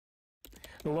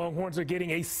The Longhorns are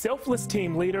getting a selfless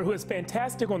team leader who is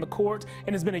fantastic on the court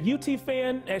and has been a UT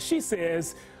fan, as she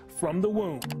says, from the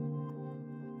womb.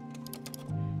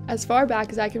 As far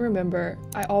back as I can remember,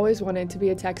 I always wanted to be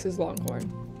a Texas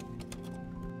Longhorn.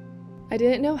 I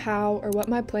didn't know how or what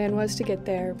my plan was to get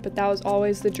there, but that was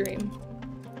always the dream.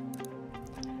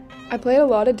 I played a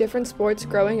lot of different sports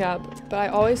growing up, but I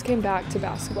always came back to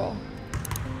basketball.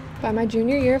 By my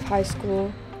junior year of high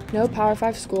school, no Power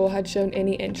 5 school had shown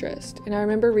any interest, and I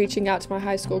remember reaching out to my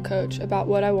high school coach about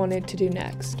what I wanted to do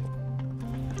next.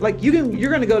 Like you're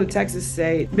going to go to Texas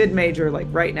State mid-major like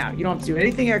right now. You don't have to do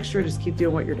anything extra, just keep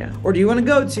doing what you're doing. Or do you want to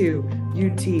go to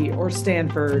UT or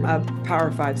Stanford, a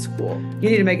Power 5 school? You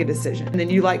need to make a decision. And then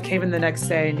you came in the next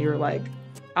day and you were like,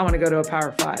 I want to go to a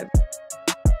Power 5.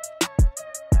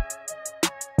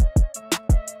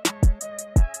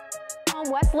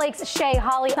 Westlake's Shay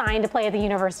Holley signed to play at the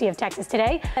University of Texas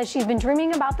today, as she's been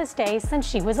dreaming about this day since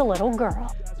she was a little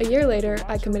girl. A year later,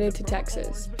 I committed to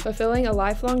Texas, fulfilling a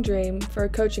lifelong dream for a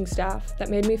coaching staff that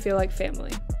made me feel like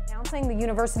family. Announcing the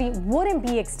university wouldn't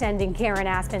be extending Karen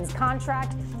Aspen's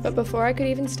contract. But before I could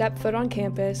even step foot on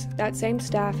campus, that same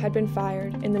staff had been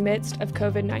fired in the midst of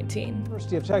COVID-19.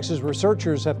 University of Texas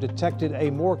researchers have detected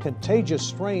a more contagious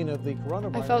strain of the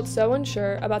coronavirus. I felt so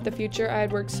unsure about the future I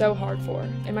had worked so hard for,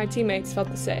 and my teammates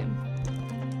felt the same.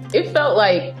 It felt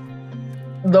like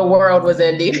the world was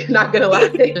ending, not gonna lie.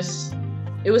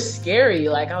 It was scary.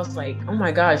 I was like, oh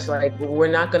my gosh, we're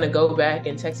not gonna go back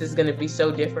and Texas is gonna be so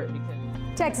different.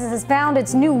 Texas has found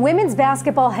its new women's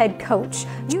basketball head coach,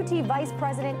 UT Vice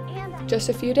President and... Just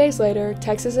a few days later,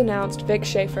 Texas announced Vic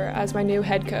Schaefer as my new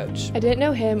head coach. I didn't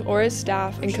know him or his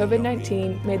staff, and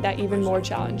COVID-19 made that even more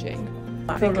challenging.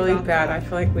 I feel really bad. I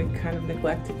feel like we kind of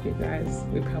neglected you guys.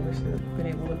 We probably should have been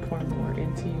able to pour more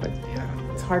into you. But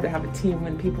yeah, it's hard to have a team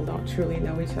when people don't truly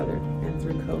know each other. And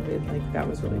through COVID, that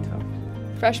was really tough.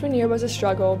 Freshman year was a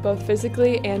struggle, both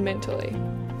physically and mentally.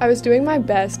 I was doing my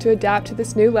best to adapt to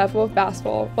this new level of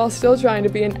basketball while still trying to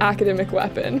be an academic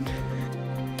weapon.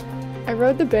 I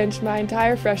rode the bench my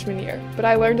entire freshman year, but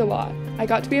I learned a lot. I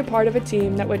got to be a part of a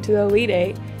team that went to the Elite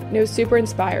Eight, and it was super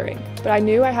inspiring, but I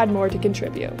knew I had more to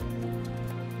contribute.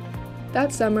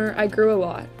 That summer, I grew a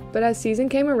lot, but as season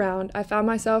came around, I found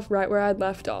myself right where I'd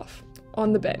left off,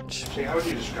 on the bench. How would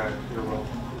you describe your role?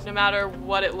 No matter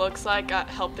what it looks like, I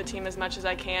help the team as much as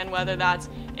I can, whether that's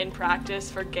in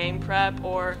practice for game prep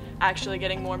or actually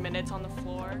getting more minutes on the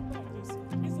floor.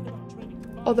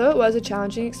 Although it was a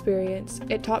challenging experience,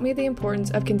 it taught me the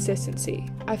importance of consistency.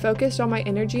 I focused on my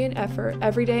energy and effort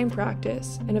every day in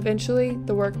practice, and eventually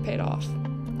the work paid off.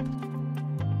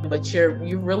 But you're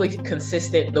really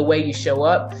consistent the way you show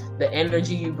up, the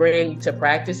energy you bring to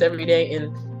practice every day,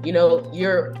 and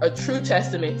you're a true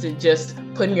testament to just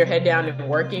putting your head down and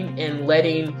working and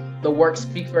letting the work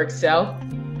speak for itself.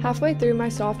 Halfway through my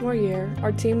sophomore year,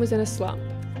 our team was in a slump.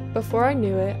 Before I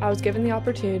knew it, I was given the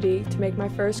opportunity to make my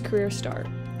first career start.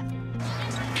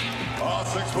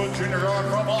 6-foot junior guard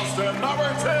from Austin, number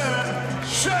 10,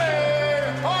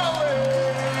 Shay Holley.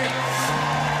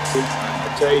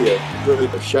 I tell you,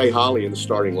 really, Shay Holley in the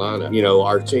starting lineup.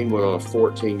 Our team went on a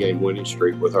 14-game winning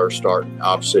streak with her starting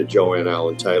opposite Joanne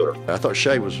Allen Taylor. I thought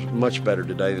Shay was much better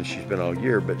today than she's been all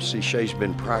year, but see, Shay's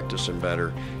been practicing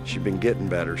better. She's been getting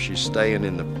better. She's staying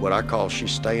in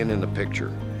she's staying in the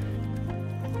picture.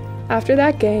 After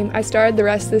that game, I started the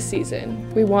rest of the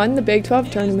season. We won the Big 12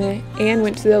 tournament and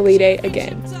went to the Elite Eight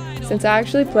again. Since I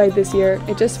actually played this year,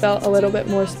 it just felt a little bit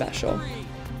more special.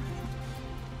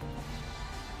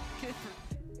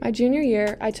 My junior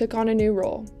year, I took on a new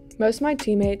role. Most of my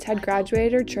teammates had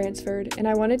graduated or transferred, and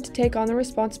I wanted to take on the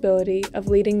responsibility of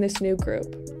leading this new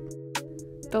group.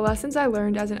 The lessons I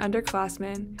learned as an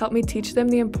underclassman helped me teach them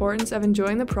the importance of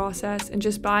enjoying the process and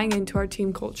just buying into our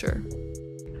team culture.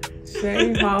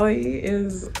 Shay Holley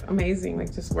is amazing,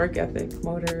 just work ethic,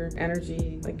 motor,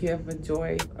 energy, you have a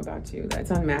joy about you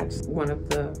that's unmatched. One of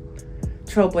the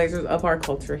trailblazers of our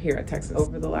culture here at Texas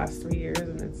over the last 3 years,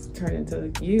 and it's turned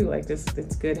into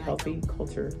it's good, healthy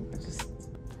culture.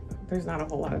 There's not a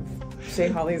whole lot of Shay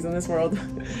Holleys in this world.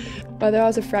 Whether I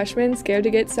was a freshman scared to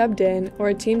get subbed in or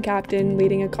a team captain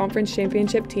leading a conference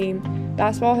championship team,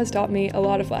 basketball has taught me a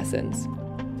lot of lessons.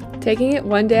 Taking it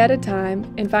one day at a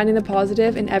time and finding the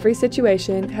positive in every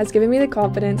situation has given me the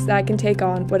confidence that I can take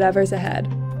on whatever's ahead.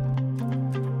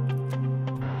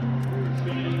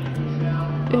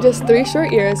 In just 3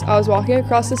 short years, I was walking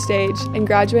across the stage and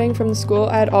graduating from the school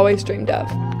I had always dreamed of.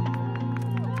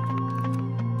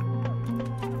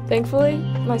 Thankfully,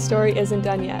 my story isn't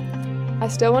done yet. I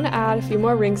still want to add a few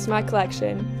more rings to my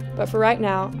collection, but for right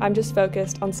now, I'm just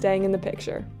focused on staying in the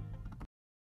picture.